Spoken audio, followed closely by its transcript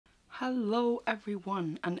Hello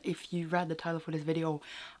everyone, and if you read the title for this video,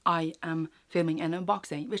 I am filming an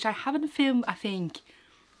unboxing, which I haven't filmed I think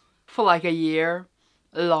for like a year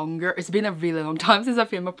longer. It's been a really long time since I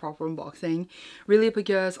filmed a proper unboxing, really,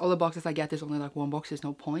 because all the boxes I get is only like one box, there's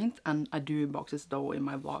no point, and I do boxes though in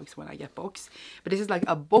my vlogs when I get books, but this is like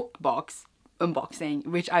a book box unboxing,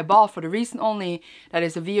 which I bought for the reason only that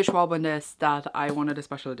is a VH1 on this that I wanted a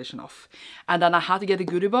special edition of, and then I had to get a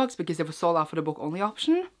goodie box because it was sold out for the book only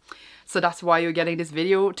option. So that's why you're getting this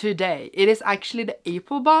video today. It is actually the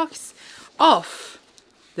April box of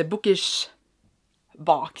the Bookish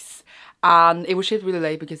box, and it was shipped really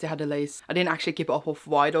late because they had delays. I didn't actually keep up of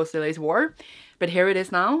why those delays were, but here it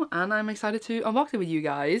is now, and I'm excited to unbox it with you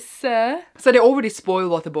guys. So they already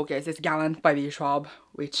spoiled what the book is. It's Gallant by VH1,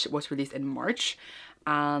 which was released in March,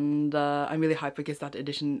 and I'm really hyped because that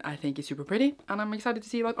edition I think is super pretty, and I'm excited to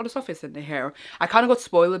see what other stuff is in here. I kind of got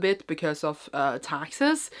spoiled a bit because of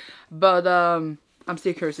taxes, but I'm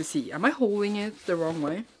still curious to see. Am I holding it the wrong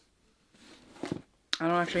way? I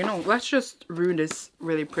don't actually know. Let's just ruin this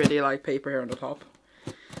really pretty like paper here on the top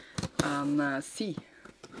and see.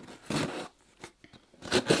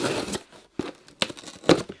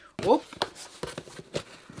 Oh,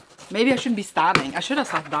 maybe I shouldn't be standing. I should have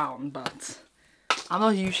sat down, but I'm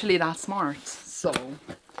not usually that smart. So,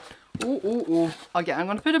 ooh. Okay, I'm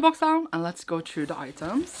gonna put the box down and let's go through the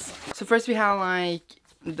items. So first we have like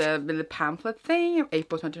the pamphlet thing,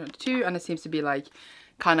 April 2022, and it seems to be like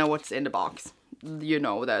kind of what's in the box. You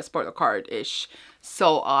know, the spoiler card-ish.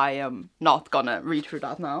 So I am not gonna read through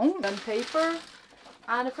that now. Then paper.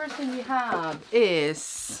 And the first thing we have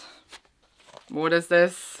is... what is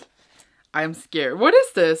this? I'm scared. What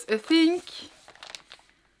is this? I think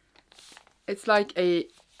it's like a...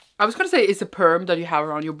 I was gonna say it's a perm that you have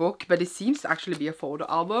around your book, but it seems to actually be a photo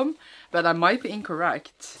album. But I might be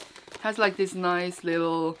incorrect. It has like this nice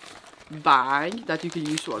little bag that you can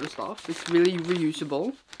use for other stuff. It's really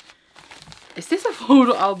reusable. Is this a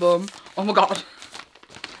photo album? Oh my god.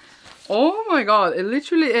 Oh my god, it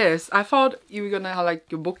literally is. I thought you were gonna have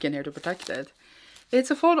like your book in here to protect it.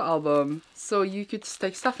 It's a photo album, so you could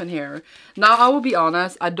stick stuff in here. Now, I will be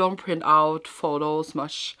honest, I don't print out photos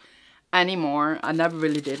much anymore. I never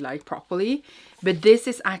really did like properly, but this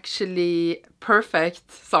is actually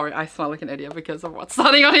perfect. Sorry, I smell like an idiot because of what's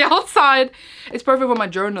standing on the outside. It's perfect for my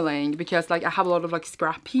journaling because like I have a lot of like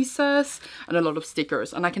scrap pieces and a lot of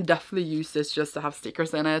stickers, and I can definitely use this just to have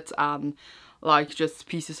stickers in it and like just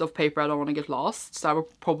pieces of paper I don't want to get lost, so I will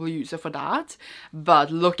probably use it for that.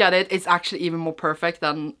 But look at it, it's actually even more perfect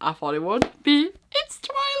than I thought it would be. It's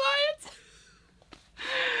Twilight.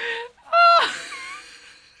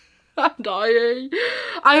 I'm dying.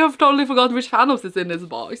 I have totally forgotten which fandoms is in this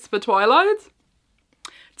box, but Twilight,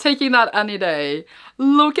 taking that any day.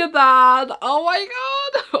 Look at that. Oh my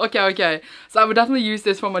god. Okay. So I would definitely use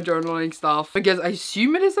this for my journaling stuff because I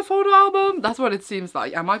assume it is a photo album. That's what it seems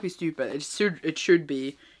like. I might be stupid. It should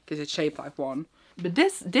be because it's shaped like one. But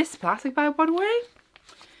this plastic bag, by the way,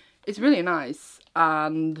 it's really nice.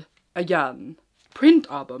 And again, print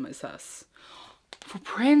album, it says. For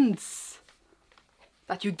prints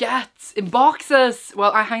that you get in boxes.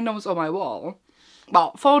 Well, I hang those on my wall.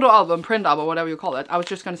 Well, photo album, print album, whatever you call it. I was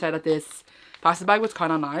just gonna say that this plastic bag was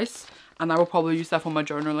kind of nice, and I will probably use that for my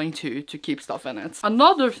journaling too, to keep stuff in it.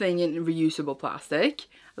 Another thing in reusable plastic,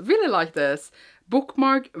 I really like this,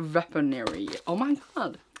 bookmark weaponry. Oh my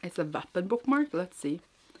god, it's a weapon bookmark. Let's see.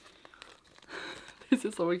 This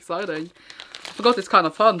is so exciting. I forgot it's kind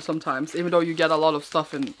of fun sometimes, even though you get a lot of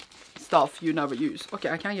stuff in stuff you never use. Okay,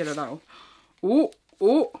 I can't get it out. Oh,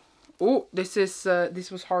 this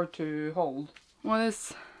was hard to hold. What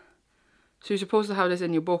is... so you're supposed to have this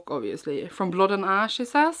in your book, obviously. From Blood and Ash, it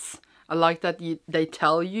says. I like that they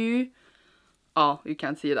tell you... oh, you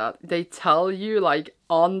can't see that. They tell you, like,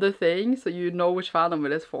 on the thing, so you know which fandom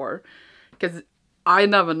it is for. Because I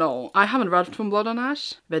never know. I haven't read From Blood and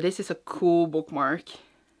Ash, but this is a cool bookmark.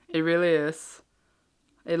 It really is.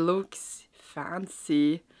 It looks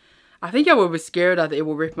fancy. I think I would be scared that it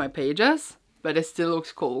will rip my pages, but it still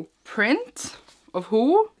looks cool. Print of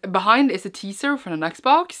who? Behind is a teaser for the next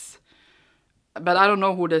box, but I don't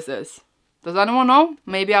know who this is. Does anyone know?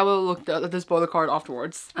 Maybe I will look at the spoiler card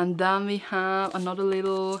afterwards. And then we have another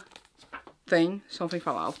little thing. Something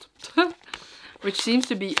fell out. Which seems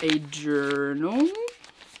to be a journal.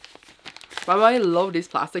 By the way, I love these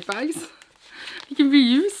plastic bags. You can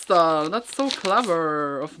reuse them. That's so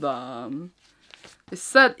clever of them. It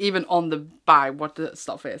said even on the bag what the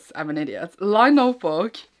stuff is. I'm an idiot. Line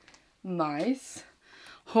notebook. Nice.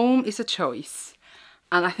 Home is a choice.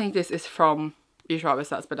 And I think this is from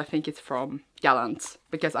VH1, but I think it's from Gallant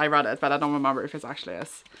because I read it, but I don't remember if it actually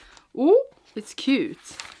is. Ooh, it's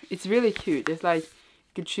cute. It's really cute. It's like you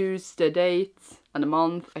could choose the date and the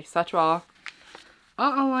month, etc.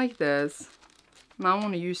 I like this. Now I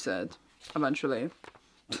want to use it eventually.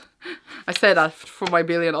 I say that for my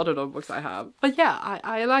billion other notebooks I have. But yeah,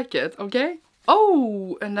 I like it, okay?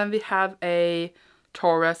 Oh, and then we have a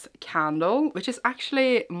Taurus candle, which is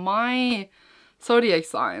actually my zodiac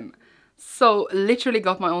sign. So literally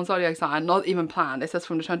got my own zodiac sign, not even planned. It says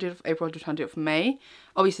from the 20th of April to 20th of May.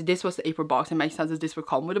 Obviously this was the April box. It makes sense that this would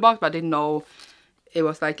come with the box, but I didn't know it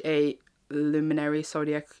was like a luminary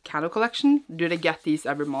zodiac candle collection. Do they get these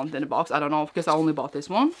every month in the box? I don't know, because I only bought this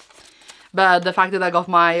one. But the fact that I got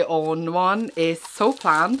my own one is so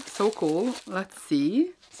planned, so cool. Let's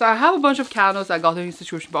see. So I have a bunch of candles I got in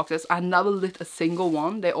institution boxes. I never lit a single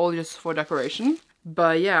one. They're all just for decoration.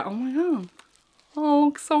 But yeah, oh my god.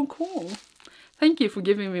 Oh, so cool. Thank you for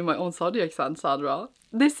giving me my own zodiac sign, Sandra.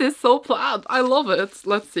 This is so planned. I love it.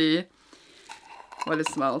 Let's see what it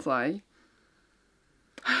smells like.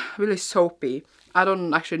 Really soapy. I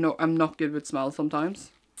don't actually know. I'm not good with smells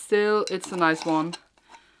sometimes. Still, it's a nice one.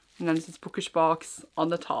 And then it's this Bookish box on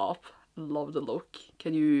the top. Love the look.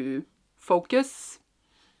 Can you focus?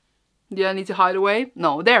 Do I need to hide away?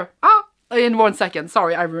 No, there. Ah! In 1 second.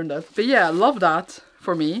 Sorry, I ruined it. But yeah, love that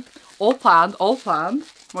for me. All planned, all planned.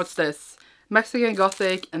 What's this? Mexican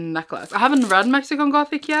Gothic necklace. I haven't read Mexican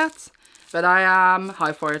Gothic yet, but I am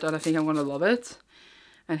high for it and I think I'm gonna love it.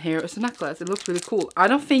 And here is the necklace. It looks really cool. I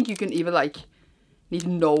don't think you can even like need to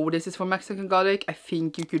know this is for Mexican Gothic. I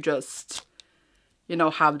think you could just, you know,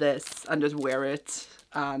 have this and just wear it,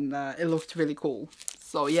 and it looked really cool.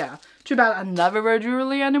 So yeah, too bad I never wear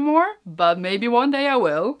jewelry anymore, but maybe one day I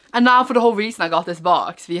will. And now for the whole reason I got this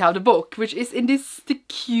box, we have the book, which is in this the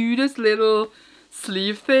cutest little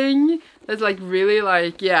sleeve thing. That's like really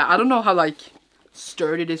like, yeah, I don't know how like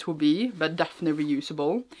sturdy this will be, but definitely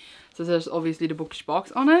reusable. So there's obviously the Bookish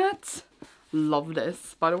box on it. Love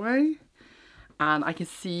this, by the way. And I can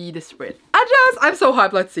see the spread. I'm so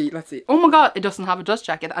hyped. Let's see, let's see. Oh my god, it doesn't have a dust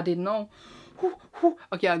jacket. I didn't know.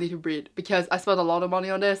 Okay, I need to breathe because I spent a lot of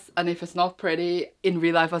money on this, and if it's not pretty in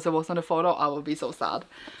real life as it was on the photo, I will be so sad.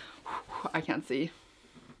 I can't see.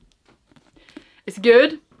 It's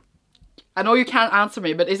good. I know you can't answer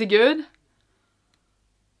me, but is it good?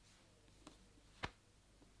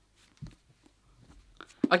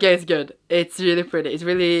 Okay, it's good. It's really pretty. It's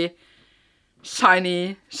really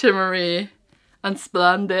shiny, shimmery, and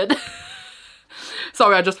splendid.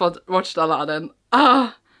 Sorry, I just watched Aladdin.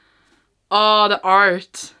 Oh, the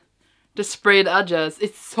art. The sprayed edges.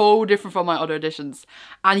 It's so different from my other editions.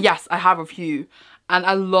 And yes, I have a few. And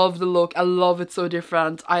I love the look. I love it so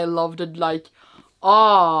different. I loved it like,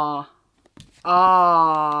 I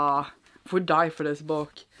would die for this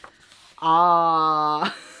book.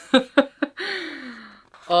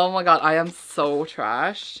 Oh my god, I am so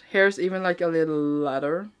trash. Here's even like a little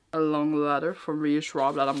letter. A long letter from Rhea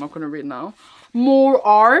Schwab that I'm not going to read now. More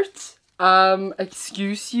art.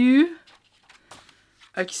 Excuse you.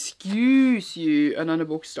 Excuse you. And then the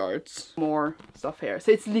book starts. More stuff here.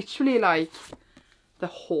 So it's literally like the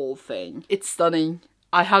whole thing. It's stunning.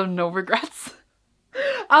 I have no regrets.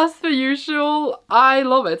 As per usual, I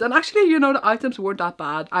love it. And actually, you know, the items weren't that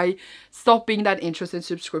bad. I stopped being that interested in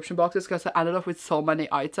subscription boxes because I ended up with so many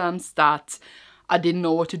items that I didn't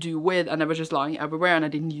know what to do with, and they were just lying everywhere and I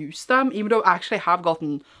didn't use them, even though I actually have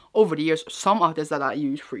gotten over the years some items that I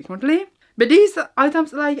use frequently. But these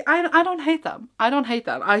items, like, I don't hate them. I don't hate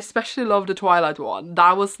them. I especially love the Twilight one.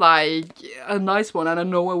 That was like a nice one, and I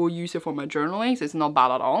know I will use it for my journaling, so it's not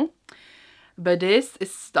bad at all. But this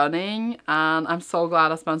is stunning, and I'm so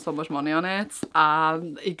glad I spent so much money on it,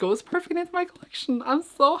 and it goes perfectly into my collection. I'm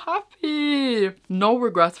so happy. No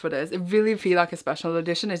regrets for this. It really feels like a special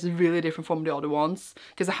edition. It's really different from the other ones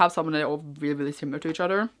because I have some that are all really similar to each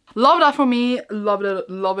other. Love that for me. Love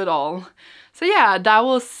it all. So yeah, that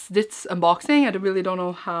was this unboxing. I really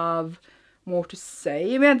don't have more to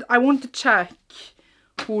say. I mean, I want to check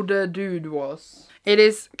who the dude was. It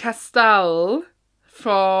is Castell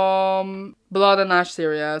from Blood and Ash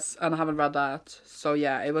series, and I haven't read that. So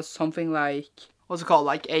yeah, it was something like, what's it called,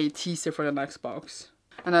 like a teaser for the next box.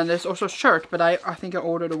 And then there's also a shirt, but I think I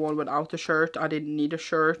ordered the one without the shirt. I didn't need a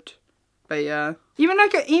shirt. But yeah, even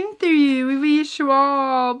like an interview with Rhea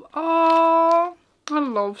Schwab. Oh, I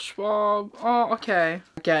love Schwab. Oh, okay,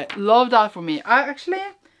 love that for me. I actually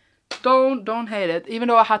don't hate it, even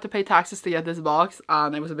though I had to pay taxes to get this box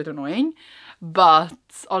and it was a bit annoying. But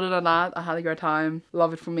other than that, I had a great time.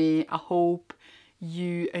 Love it for me. I hope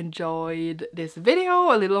you enjoyed this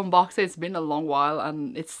video, a little unboxing. It's been a long while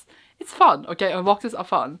and it's fun, okay? Unboxes are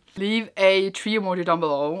fun. Leave a tree emoji down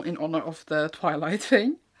below in honor of the Twilight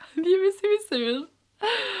thing. You will see me soon.